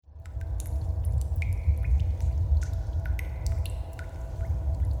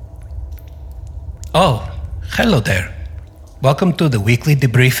Oh, hello there. Welcome to the weekly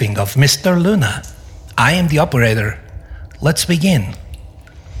debriefing of Mr. Luna. I am the operator. Let's begin.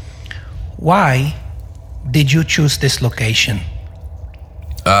 Why did you choose this location?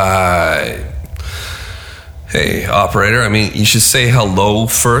 Hey, operator, I mean, you should say hello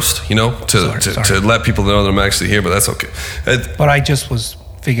first, you know, to let people know that I'm actually here, but that's okay. But I just was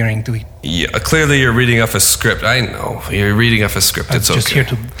figuring to... Yeah, clearly you're reading off a script. I know, you're reading off a script. It's okay. I'm just here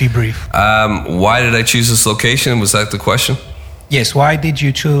to debrief. Why did I choose this location? Was that the question? Yes, why did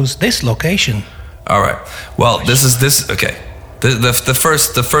you choose this location? All right. Well, okay.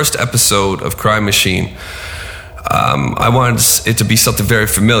 The first episode of Crime Machine, I wanted it to be something very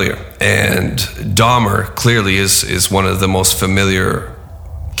familiar, and Dahmer clearly is one of the most familiar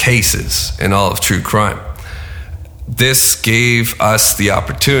cases in all of true crime. This gave us the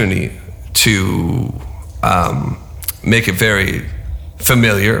opportunity to make it very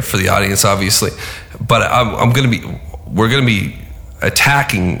familiar for the audience, obviously, but we're going to be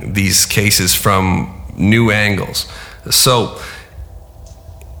attacking these cases from new angles. So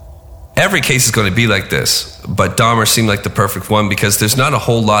every case is going to be like this, but Dahmer seemed like the perfect one because there's not a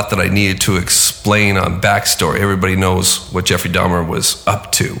whole lot that I needed to explain on backstory. Everybody knows what Jeffrey Dahmer was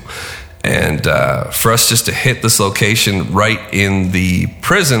up to. And for us just to hit this location right in the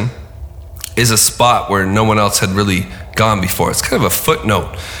prison is a spot where no one else had really gone before. It's kind of a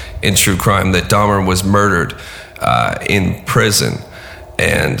footnote in true crime that Dahmer was murdered in prison.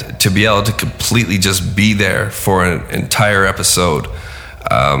 And to be able to completely just be there for an entire episode,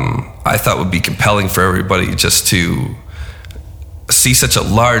 I thought would be compelling for everybody just to see such a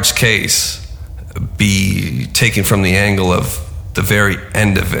large case be taken from the angle of the very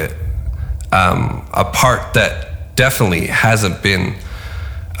end of it. A part that definitely hasn't been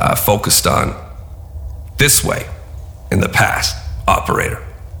focused on this way in the past, operator.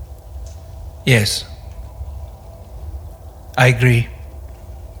 Yes, I agree.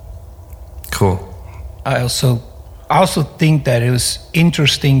 Cool. I also think that it was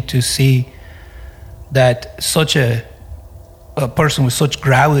interesting to see that such a person with such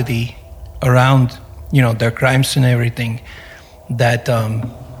gravity around, you know, their crimes and everything, that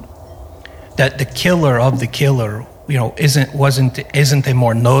that the killer of the killer, you know, isn't a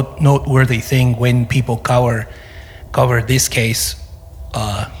more noteworthy thing when people cover this case,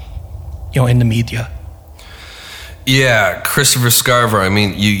 you know, in the media. Yeah, Christopher Scarver. I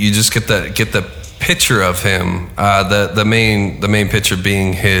mean, you just get the picture of him. The main picture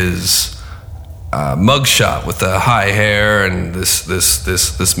being his mugshot with the high hair and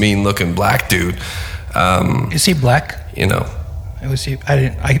this mean looking black dude. Is he black? You know. I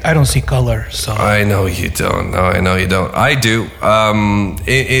don't see color, so. I know you don't. No, I know you don't. I do.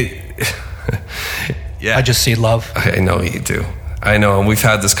 Yeah. I just see love. I know you do. I know, and we've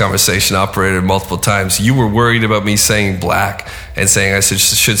had this conversation, operated multiple times. You were worried about me saying black and saying I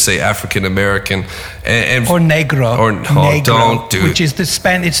should say African American and or negro. Or negro, don't do which is the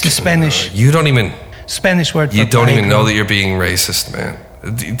Spanish. You don't even Spanish word. You for don't negro. even know that you're being racist, man.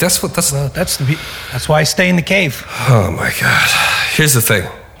 That's why I stay in the cave. Oh my God! Here's the thing.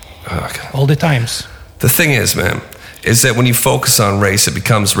 All the times. The thing is, man, is that when you focus on race, it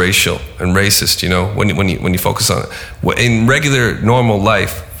becomes racial and racist. You know, when you focus on it. In regular, normal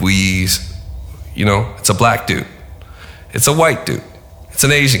life, you know, it's a black dude, it's a white dude, it's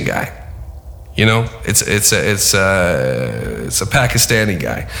an Asian guy. You know, it's a Pakistani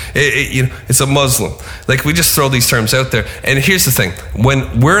guy. You know, it's a Muslim. Like, we just throw these terms out there. And here's the thing: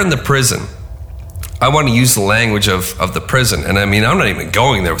 when we're in the prison, I want to use the language of the prison. And I mean, I'm not even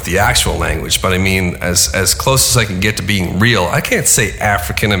going there with the actual language, but I mean, as close as I can get to being real. I can't say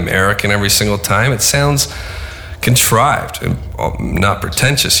African American every single time. It sounds contrived and not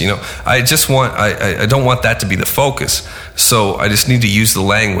pretentious. You know, I don't want that to be the focus. So I just need to use the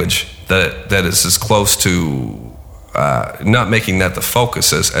language that is as close to not making that the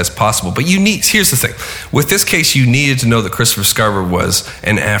focus as possible. But here's the thing. With this case, you needed to know that Christopher Scarver was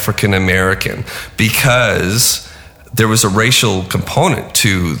an African American because there was a racial component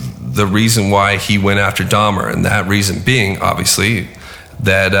to the reason why he went after Dahmer, and that reason being, obviously,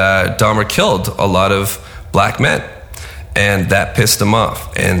 that Dahmer killed a lot of black men, and that pissed him off.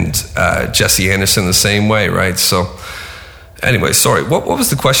 And Jesse Anderson the same way, right? So anyway, sorry, what was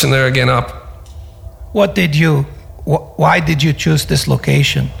the question there again, Op? Why did you choose this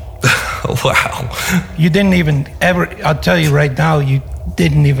location? Wow. You didn't even ever, I'll tell you right now, you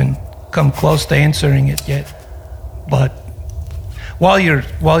didn't even come close to answering it yet. But while you're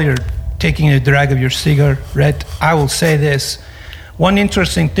taking a drag of your cigarette, I will say this. One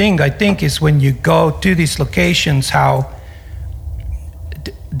interesting thing, I think, is when you go to these locations, how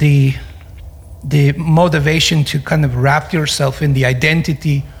the the motivation to kind of wrap yourself in the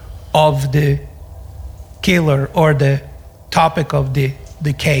identity of the killer or the topic of the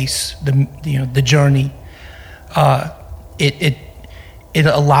case, the journey. It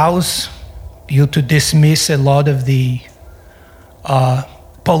allows you to dismiss a lot of the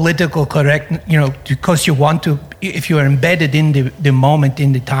political correct, because you want to, if you are embedded in the moment,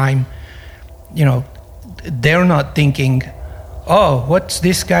 in the time, they're not thinking, oh, what's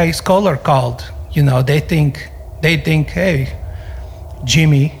this guy's color called? They think, hey,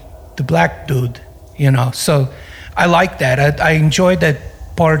 Jimmy, the black dude, So I like that. I enjoy that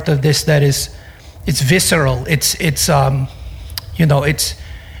part of this that is, it's visceral.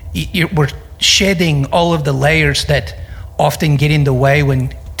 We're shedding all of the layers that often get in the way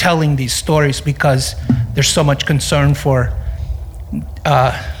when telling these stories, because there's so much concern for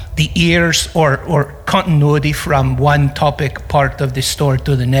the ears or continuity from one topic part of the story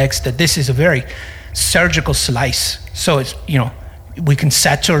to the next, that this is a very surgical slice. So it's, we can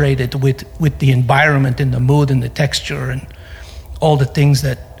saturate it with the environment and the mood and the texture and all the things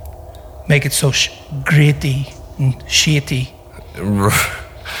that make it so gritty and shitty.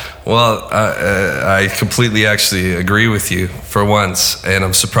 Well, I completely actually agree with you for once, and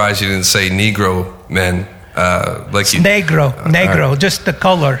I'm surprised you didn't say Negro men. Like you, Negro, just the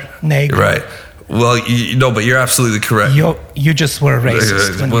color, negro. Right. Well, but you're absolutely correct. You just were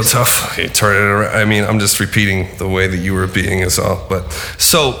racist. Well, tough. You turn it around. I mean, I'm just repeating the way that you were being is all. But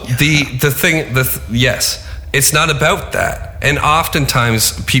so yes, it's not about that. And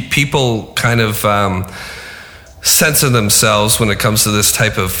oftentimes people kind of censor themselves when it comes to this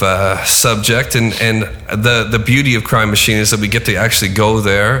type of subject. And the beauty of Crime Machine is that we get to actually go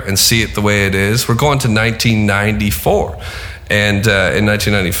there and see it the way it is. We're going to 1994. And in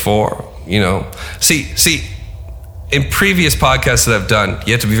 1994, see, in previous podcasts that I've done,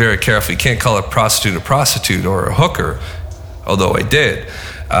 you have to be very careful. You can't call a prostitute or a hooker, although I did.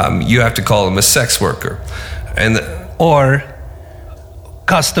 You have to call them a sex worker. Or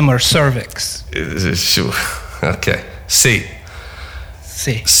customer cervix. Okay. See,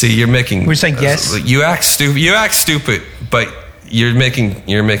 you're making. We're saying yes. You act stupid, but you're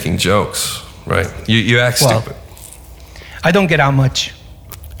making jokes, right? You act stupid. I don't get out much.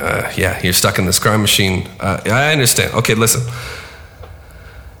 Yeah, you're stuck in this Crime Machine. I understand. Okay, listen.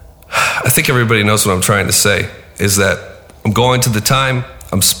 I think everybody knows what I'm trying to say. Is that I'm going to the time.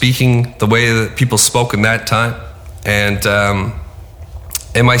 I'm speaking the way that people spoke in that time, and.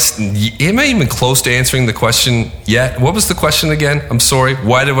 Am I even close to answering the question yet? What was the question again? I'm sorry.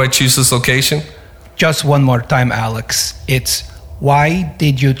 Why did I choose this location? Just one more time, Alex. It's why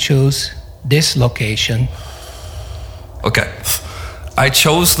did you choose this location? Okay. I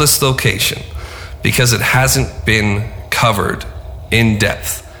chose this location because it hasn't been covered in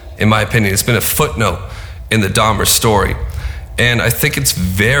depth, in my opinion. It's been a footnote in the Dahmer story. And I think it's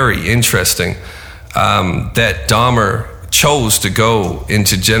very interesting that Dahmer chose to go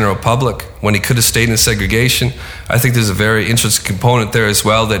into general public when he could have stayed in segregation. I think there's a very interesting component there as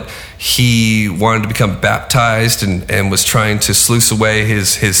well, that he wanted to become baptized and was trying to sluice away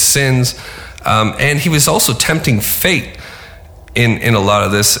his sins. And he was also tempting fate in a lot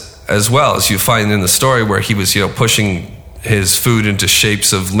of this as well, as you find in the story, where he was, pushing his food into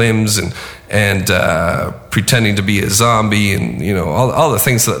shapes of limbs and pretending to be a zombie, and all the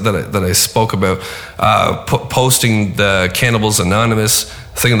things that I spoke about, posting the Cannibals Anonymous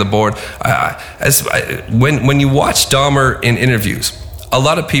thing on the board. When you watch Dahmer in interviews, a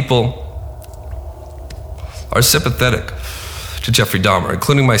lot of people are sympathetic to Jeffrey Dahmer,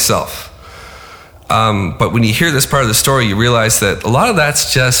 including myself. But when you hear this part of the story, you realize that a lot of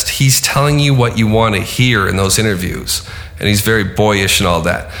that's just he's telling you what you want to hear in those interviews. And he's very boyish and all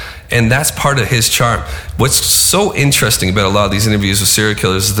that. And that's part of his charm. What's so interesting about a lot of these interviews with serial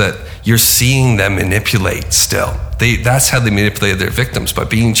killers is that you're seeing them manipulate still. That's how they manipulated their victims, by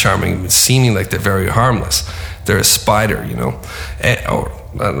being charming and seeming like they're very harmless. They're a spider, or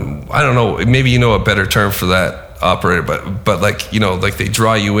I don't know, maybe you know a better term for that, operator, but like they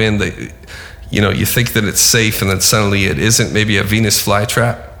draw you in, you think that it's safe and then suddenly it isn't. Maybe a Venus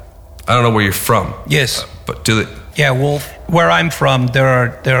flytrap. I don't know where you're from. Yes. But do it. Yeah, well, where I'm from, there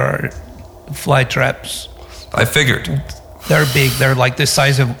are fly traps. I figured. They're big. They're like the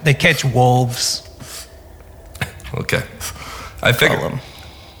size of, they catch wolves. Okay. I figured.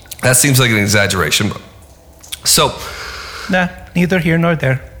 That seems like an exaggeration. But so. Nah, neither here nor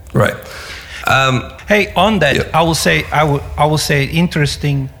there. Right. Hey, on that, yeah. I will say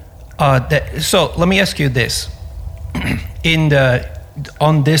interesting. So let me ask you this: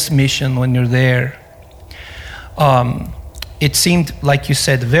 on this mission, when you're there, it seemed, like you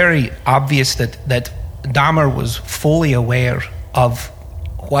said, very obvious that Dahmer was fully aware of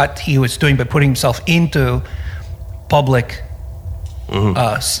what he was doing by putting himself into public,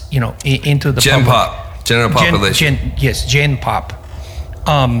 into the Gen public. pop, general population. Gen pop.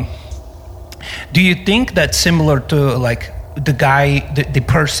 Do you think that's similar to like the guy, the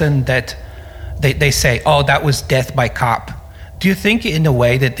person that they say, oh, that was death by cop? Do you think in a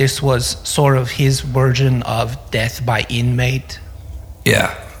way that this was sort of his version of death by inmate?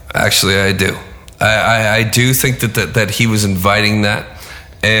 Yeah, actually I do. I do think that he was inviting that.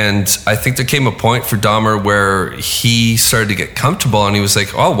 And I think there came a point for Dahmer where he started to get comfortable and he was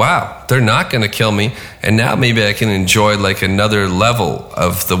like, oh, wow, they're not going to kill me. And now maybe I can enjoy like another level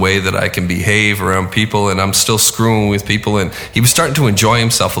of the way that I can behave around people, and I'm still screwing with people. And he was starting to enjoy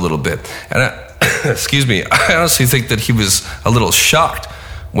himself a little bit. And excuse me, I honestly think that he was a little shocked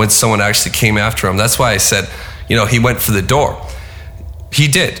when someone actually came after him. That's why I said, he went for the door. He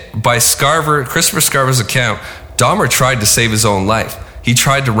did. By Christopher Scarver's account, Dahmer tried to save his own life. He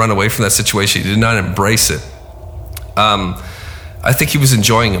tried to run away from that situation. He did not embrace it. I think he was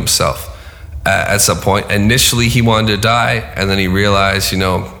enjoying himself at some point. Initially, he wanted to die, and then he realized,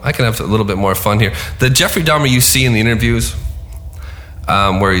 I can have a little bit more fun here. The Jeffrey Dahmer you see in the interviews,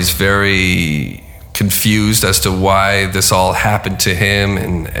 where he's very confused as to why this all happened to him,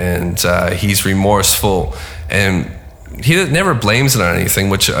 and he's remorseful, and he never blames it on anything,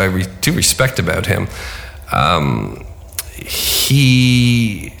 which I do respect about him.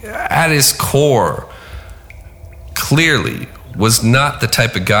 He, at his core, clearly was not the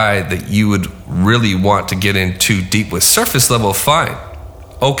type of guy that you would really want to get in too deep with. Surface level, fine.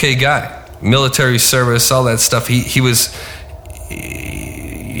 Okay guy. Military service, all that stuff. He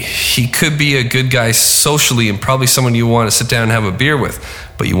could be a good guy socially and probably someone you want to sit down and have a beer with,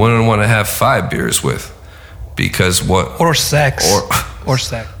 but you wouldn't want to have 5 beers with. Because what? Or sex. Or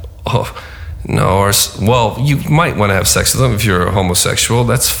sex. Oh, no, well, you might want to have sex with him if you're a homosexual.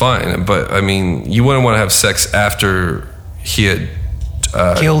 That's fine. But, I mean, you wouldn't want to have sex after he had...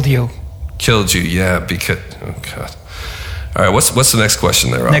 killed you. Killed you, yeah, because... Oh, God. All right, what's the next question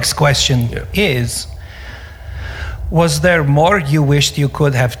there, Rob? Next question is, was there more you wished you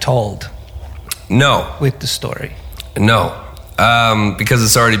could have told? No. With the story? No, because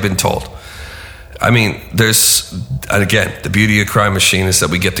it's already been told. I mean, and again, the beauty of Crime Machine is that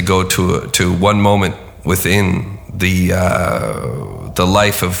we get to go to one moment within the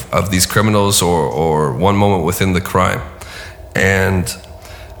life of these criminals, or one moment within the crime. And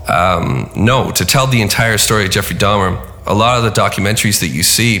no, to tell the entire story of Jeffrey Dahmer, a lot of the documentaries that you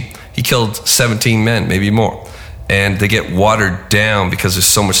see, he killed 17 men, maybe more, and they get watered down because there's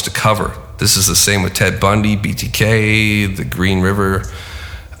so much to cover. This is the same with Ted Bundy, BTK, the Green River.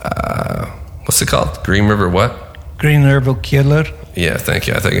 What's it called? Green River what? Green River Killer. Yeah, thank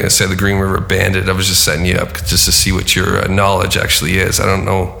you. I think I said the Green River Bandit. I was just setting you up just to see what your knowledge actually is. I don't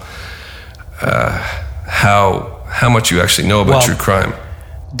know how much you actually know about true crime.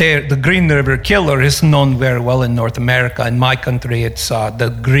 The Green River Killer is known very well in North America. In my country, it's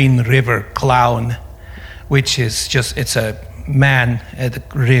the Green River Clown, which is it's a man at the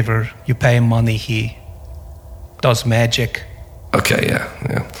river. You pay him money, he does magic. Okay, yeah.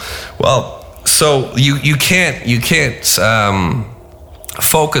 Well, so you can't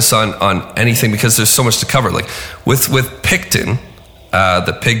focus on anything because there's so much to cover. Like with Pickton,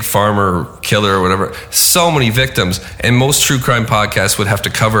 the pig farmer killer or whatever, so many victims, and most true crime podcasts would have to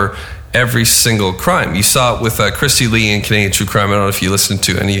cover every single crime. You saw it with Christy Lee in Canadian True Crime. I don't know if you listened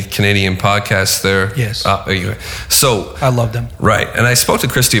to any Canadian podcasts there. Yes. Anyway, so I love them. Right. And I spoke to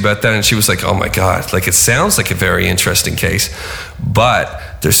Christy about that, and she was like, oh my God, like it sounds like a very interesting case, but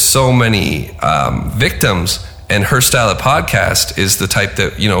there's so many victims, and her style of podcast is the type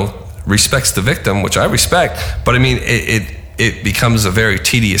that, respects the victim, which I respect, but I mean, it becomes a very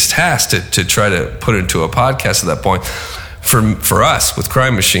tedious task to try to put into a podcast at that point. For us with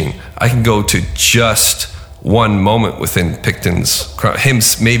Crime Machine, I can go to just one moment within Pickton's crime.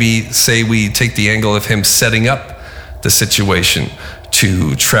 Maybe say we take the angle of him setting up the situation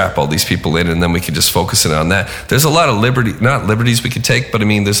to trap all these people in, and then we can just focus in on that. There's a lot of not liberties we could take, but I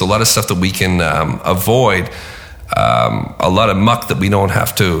mean, there's a lot of stuff that we can avoid, a lot of muck that we don't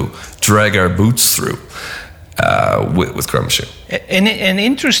have to drag our boots through. With Crime Machine. An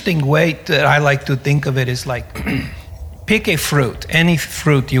interesting way that I like to think of it is like, pick a fruit, any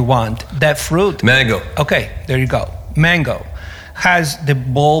fruit you want. That fruit... Mango. Okay, there you go. Mango has the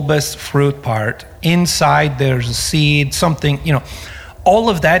bulbous fruit part. Inside there's a seed, something, all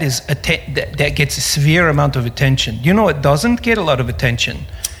of that is that gets a severe amount of attention. What doesn't get a lot of attention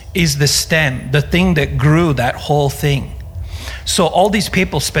is the stem, the thing that grew that whole thing. So all these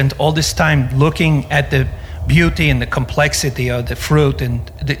people spend all this time looking at the beauty and the complexity of the fruit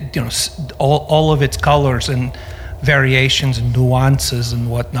and all of its colors and variations and nuances and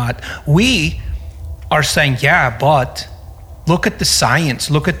whatnot. We are saying, yeah, but look at the science,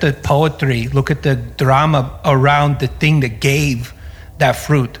 look at the poetry, look at the drama around the thing that gave that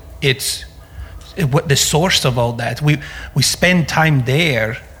fruit. What the source of all that. We spend time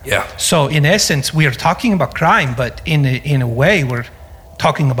there. Yeah. So in essence, we are talking about crime, but in a way, we're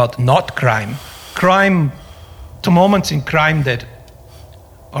talking about not crime. Crime, to moments in crime that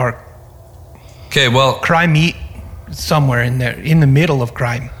are crime somewhere in there, in the middle of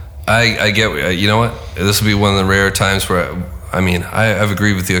crime. I get, you know what? This will be one of the rare times where, I've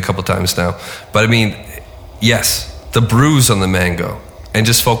agreed with you a couple times now. But yes, the bruise on the mango. And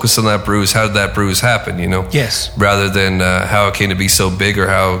just focus on that bruise. How did that bruise happen, Yes. Rather than how it came to be so big or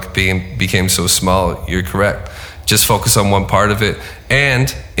how it became so small. You're correct. Just focus on one part of it.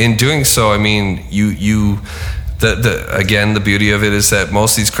 And in doing so, again, the beauty of it is that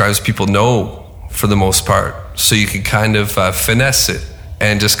most of these crimes people know for the most part. So you can kind of finesse it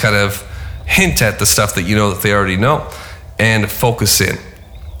and just kind of hint at the stuff that you know that they already know and focus in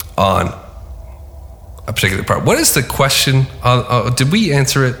on a particular part. What is the question? Did we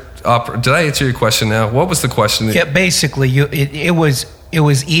answer it? Did I answer your question now? What was the question? Yeah, basically, it was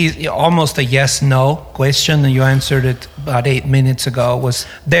easy, almost a yes/no question, and you answered it about 8 minutes ago. Was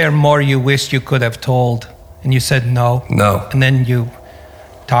there more you wished you could have told? And you said no. No. And then you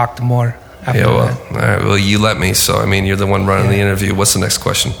talked more after that. All right. Well, you let me. So, you're the one running the interview. What's the next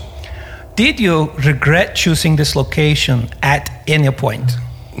question? Did you regret choosing this location at any point?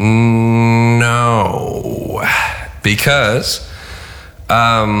 No, because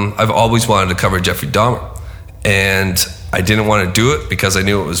I've always wanted to cover Jeffrey Dahmer, and I didn't want to do it because I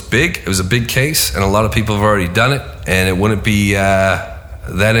knew it was big. It was a big case, and a lot of people have already done it, and it wouldn't be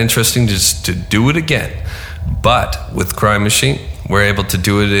that interesting just to do it again. But with Crime Machine, we're able to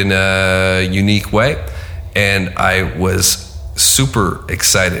do it in a unique way, and I was super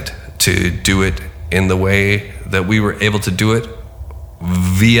excited to do it in the way that we were able to do it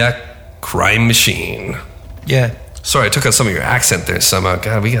via Crime Machine. Yeah. Sorry, I took out some of your accent there somehow.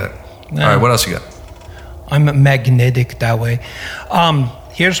 God, we got it. No. All right, what else you got? I'm magnetic that way.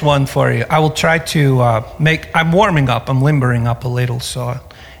 Here's one for you. I will try to I'm warming up. I'm limbering up a little. So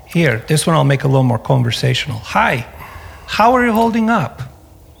here, this one I'll make a little more conversational. Hi, how are you holding up?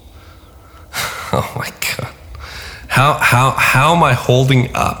 Oh my God. How am I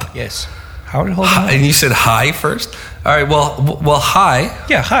holding up? Yes. How are you holding up? And you said hi first? All right, well, hi.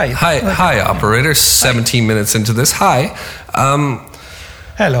 Yeah, hi. Hi, operator. 17 minutes into this. Hi.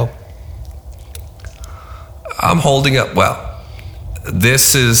 Hello. I'm holding up well.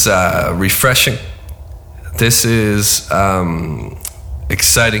 This is refreshing. This is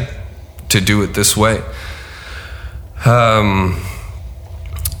exciting to do it this way.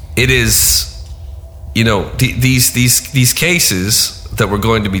 It is, these cases that we're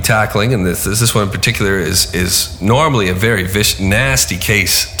going to be tackling, and this one in particular is normally a very nasty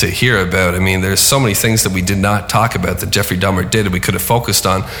case to hear about. There's so many things that we did not talk about that Jeffrey Dahmer did and we could have focused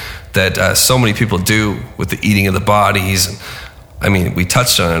on that so many people do with the eating of the bodies. And we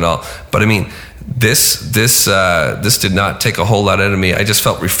touched on it all, but this did not take a whole lot out of me. I just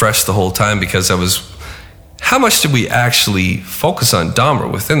felt refreshed the whole time because how much did we actually focus on Dahmer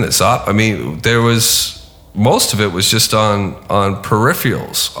within this op? There was, most of it was just on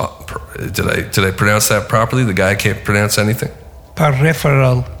peripherals. Did I pronounce that properly? The guy can't pronounce anything.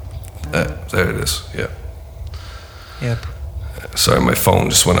 Peripheral. There it is. Yeah. Yep. Sorry, my phone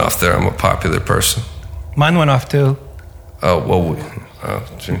just went off there. I'm a popular person. Mine went off too. Oh, well,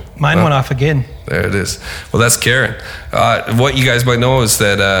 gee. Mine went off again. There it is. Well, that's Karen. What you guys might know is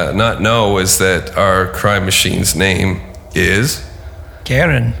that, our Crime Machine's name is...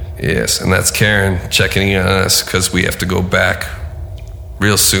 Karen. Yes, and that's Karen checking in on us because we have to go back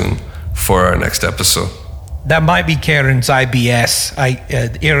real soon for our next episode. That might be Karen's IBS,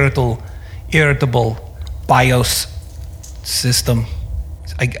 irritable BIOS system.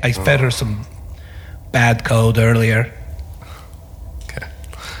 I fed her some bad code earlier. Okay.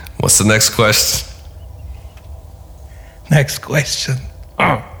 What's the next question? Next question.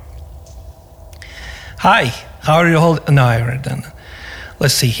 Hi, how are you holding? No, I already done that.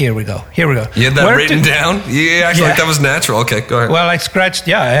 Let's see. Here we go. You had that written down? You acted like that was natural. Okay, go ahead. Well, I scratched.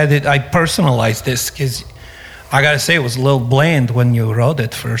 Yeah, I had it. I personalized this because I gotta say it was a little bland when you wrote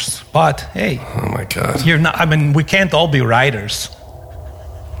it first. But hey, oh my God, you're not. We can't all be writers.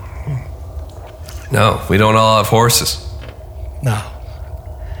 No, we don't all have horses. No,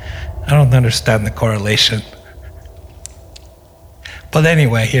 I don't understand the correlation. But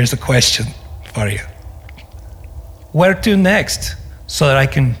anyway, here's a question for you. Where to next so that I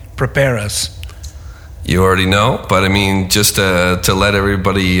can prepare us? You already know, but I mean, just to let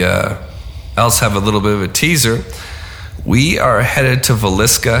everybody else have a little bit of a teaser, we are headed to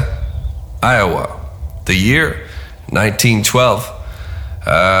Villisca, Iowa, the year 1912.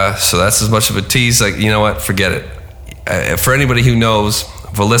 So that's as much of a tease. Like, you know what? Forget it. For anybody who knows,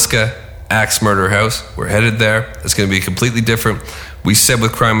 Villisca Axe Murder House, we're headed there. It's going to be completely different. We said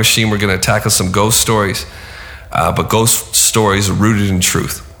with Crime Machine, we're going to tackle some ghost stories, but ghost stories rooted in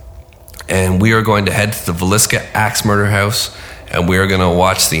truth. And we are going to head to the Villisca Axe Murder House, and we are going to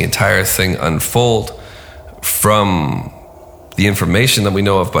watch the entire thing unfold from the information that we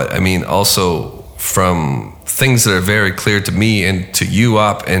know of, but I mean also from things that are very clear to me and to you,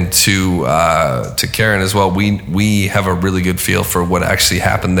 Op, and to Karen as well. We have a really good feel for what actually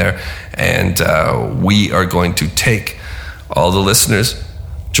happened there, and we are going to take all the listeners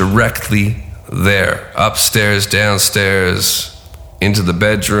directly there, upstairs, downstairs, into the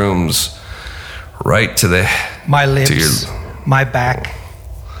bedrooms, right to the my lips, my back.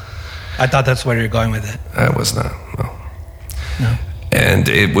 I thought that's where you're going with it. I was not. No. And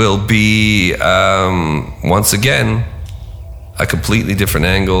it will be, once again, a completely different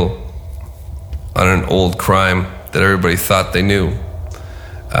angle on an old crime that everybody thought they knew.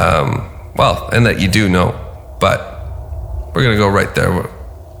 Well, and that you do know, but we're going to go right there.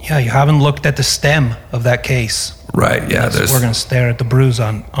 Yeah, you haven't looked at the stem of that case. Right, yeah. We're going to stare at the bruise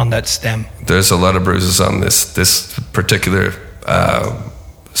on that stem. There's a lot of bruises on this particular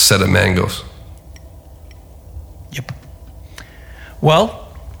set of mangoes. Yep. Well,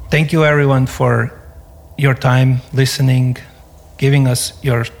 thank you everyone for your time, listening, giving us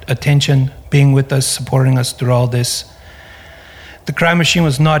your attention, being with us, supporting us through all this. The Crime Machine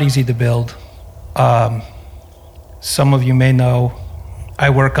was not easy to build. Some of you may know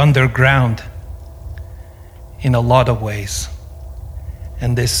I work underground in a lot of ways,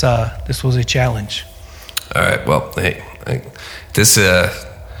 and this was a challenge. All right, well, hey, this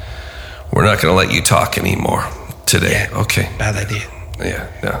we're not going to let you talk anymore today. Yeah, okay. Bad idea.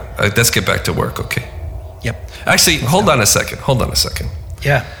 Yeah, no. Let's get back to work, okay? Yep. Actually, hold on a second.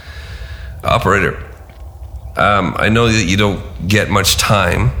 Yeah. Operator, I know that you don't get much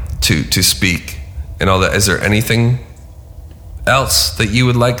time to speak and all that. Is there anything else that you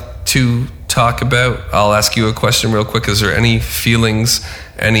would like to talk about? I'll ask you a question real quick. Is there any feelings,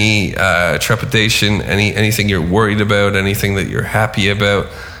 any trepidation, anything you're worried about, anything that you're happy about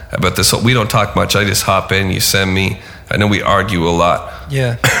this? We don't talk much. I just hop in, you send me. I know we argue a lot.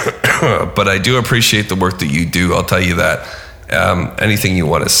 Yeah. But I do appreciate the work that you do. I'll tell you that. Anything you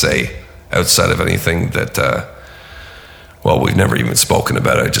want to say outside of anything that, we've never even spoken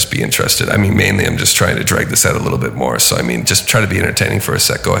about it, I'd just be interested. I mean, mainly I'm just trying to drag this out a little bit more. So, I mean, just try to be entertaining for a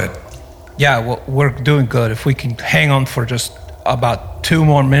sec. Go ahead. Yeah, well, we're doing good. If we can hang on for just about 2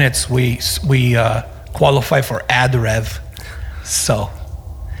 more minutes, we qualify for ad rev. So,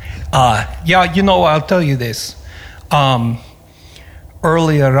 I'll tell you this.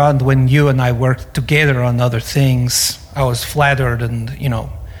 Earlier on, when you and I worked together on other things, I was flattered and,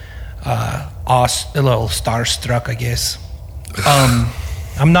 a little starstruck, I guess.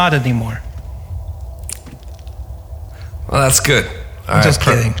 I'm not anymore. Well, that's good. I'm just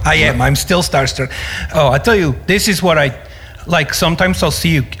kidding. I am. I'm still starstruck. Oh, I tell you, this is what I like. Sometimes I'll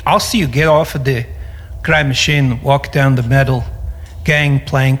see you get off of the Crime Machine, walk down the metal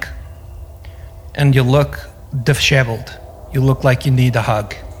gangplank, and you look disheveled. You look like you need a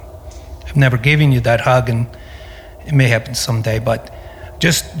hug. I've never given you that hug, and it may happen someday. But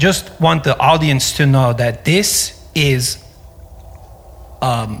just want the audience to know that this is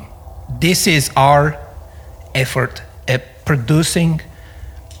our effort at producing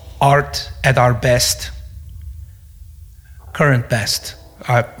art at our best, current best.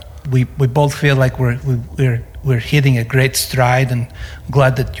 We both feel like we're hitting a great stride, and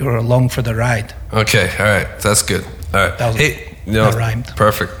glad that you're along for the ride. Okay, all right, that's good. All right, that rhymed.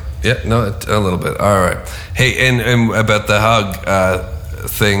 Perfect. Yeah, no, a little bit. All right. Hey, and about the hug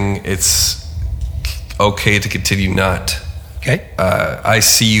thing, it's okay to continue not. Okay. I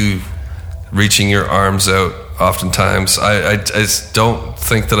see you reaching your arms out oftentimes. I just don't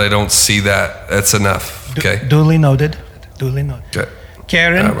think that I don't see that. That's enough. Okay. Duly noted. Okay.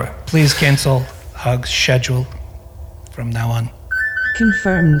 Karen, right. Please cancel hug schedule from now on.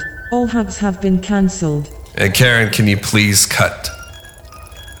 Confirmed. All hugs have been cancelled. And Karen, can you please cut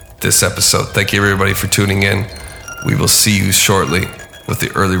this episode? Thank you everybody for tuning in. We will see you shortly with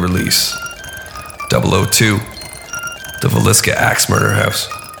the early release 002, the Villisca Axe Murder House.